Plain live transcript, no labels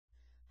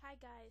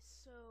guys,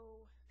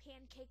 so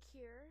Pancake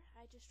here.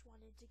 I just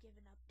wanted to give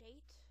an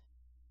update.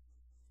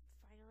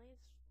 Finally,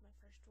 it's my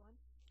first one.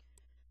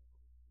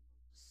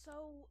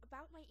 So,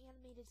 about my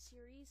animated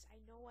series, I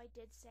know I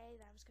did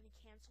say that I was going to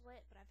cancel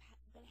it, but I've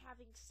been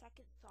having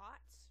second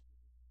thoughts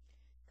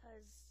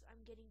because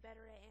I'm getting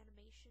better at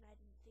animation. I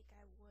didn't think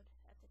I would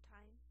at the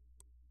time.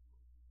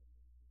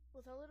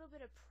 With a little bit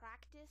of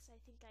practice,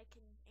 I think I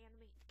can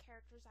animate the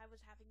characters I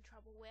was having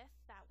trouble with.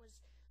 That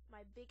was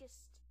my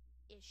biggest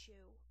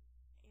issue.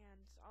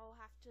 And I'll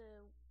have to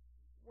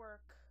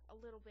work a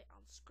little bit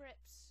on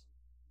scripts.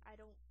 I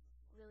don't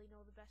really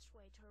know the best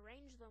way to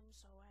arrange them,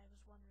 so I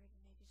was wondering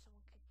maybe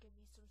someone could give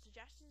me some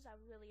suggestions. I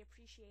would really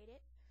appreciate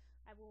it.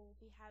 I will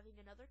be having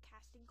another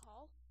casting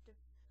call, a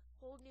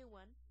whole new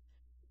one,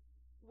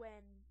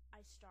 when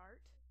I start.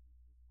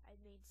 I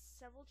made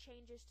several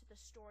changes to the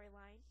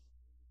storyline,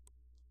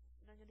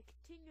 and I'm going to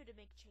continue to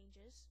make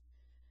changes.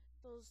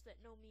 Those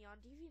that know me on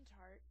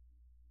DeviantArt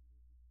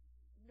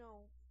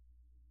know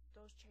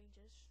those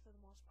changes for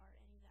the most part,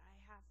 any that I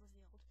have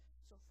revealed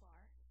so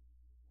far.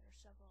 There are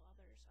several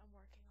others I'm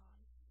working on.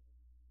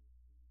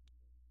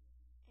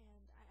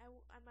 And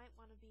I might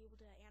want to be able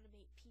to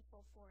animate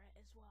people for it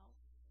as well,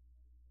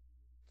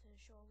 to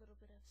show a little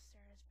bit of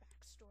Sarah's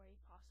backstory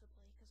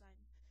possibly, because I'm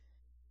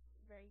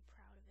very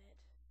proud of it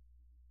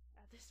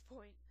at this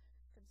point,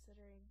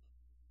 considering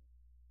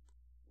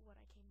what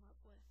I came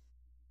up with.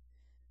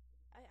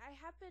 I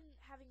have been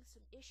having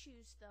some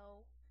issues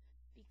though,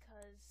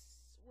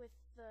 because with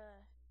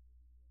the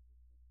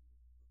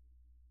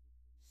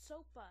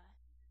SOPA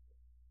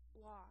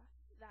law,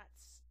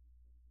 that's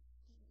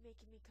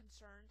making me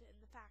concerned, and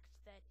the fact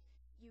that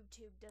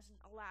YouTube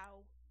doesn't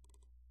allow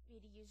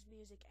me to use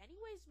music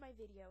anyways in my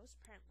videos,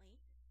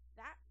 apparently.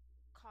 That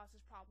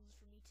causes problems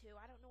for me too.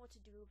 I don't know what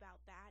to do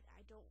about that.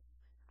 I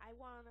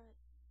want to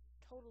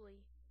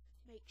totally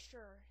make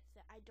sure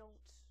that I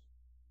don't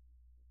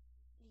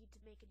need to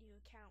make a new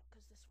account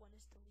because this one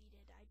is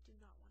deleted. I do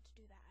not want to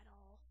do that at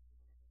all.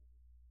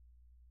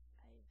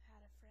 I've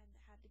had a friend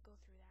that had to go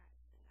through that,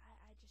 and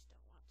I just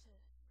don't want to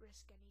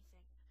risk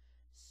anything.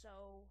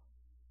 So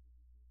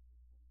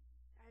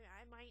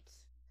I might,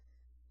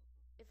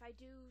 if I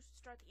do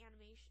start the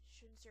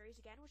animation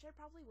series again, which I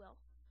probably will,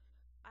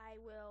 I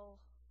will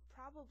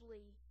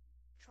probably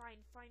try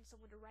and find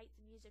someone to write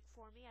the music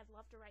for me. I'd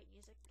love to write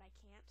music, but I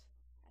can't.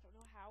 I don't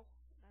know how.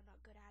 I'm not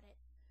good at it.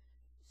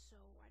 So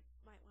I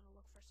might want to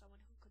look for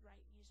someone who could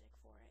write music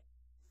for it,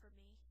 for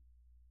me.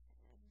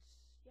 And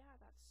yeah,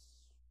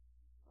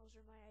 those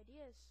are my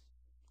ideas.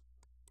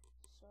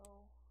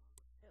 So,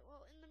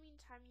 well, in the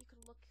meantime, you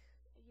can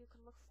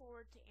look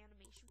forward to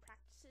animation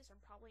practices. I'm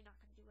probably not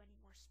going to do any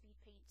more speed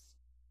paints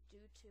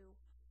due to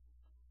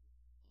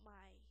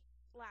my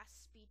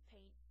last speed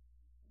paint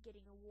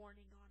getting a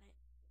warning on it.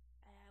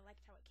 I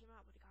liked how it came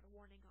out, but it got a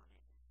warning on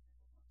it.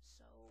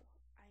 So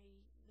I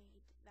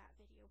made that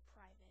video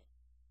private.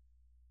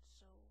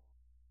 So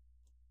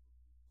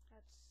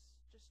that's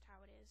just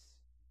how it is.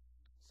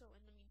 So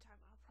in the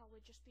meantime, I'll probably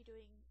just be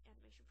doing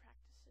animation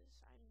practices.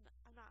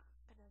 I'm not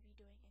gonna be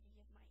doing any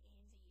of my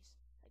AMVs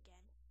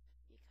again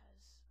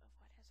because of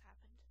what has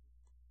happened.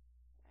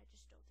 I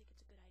just don't think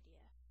it's a good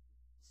idea.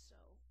 So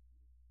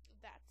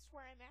that's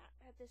where I'm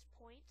at this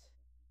point.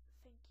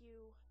 Thank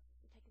you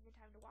for taking the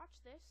time to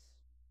watch this.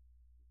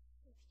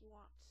 If you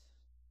want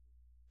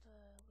to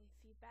leave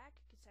feedback,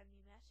 you can send me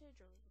a message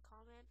or leave a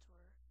comment,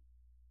 or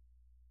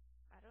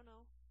I don't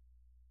know.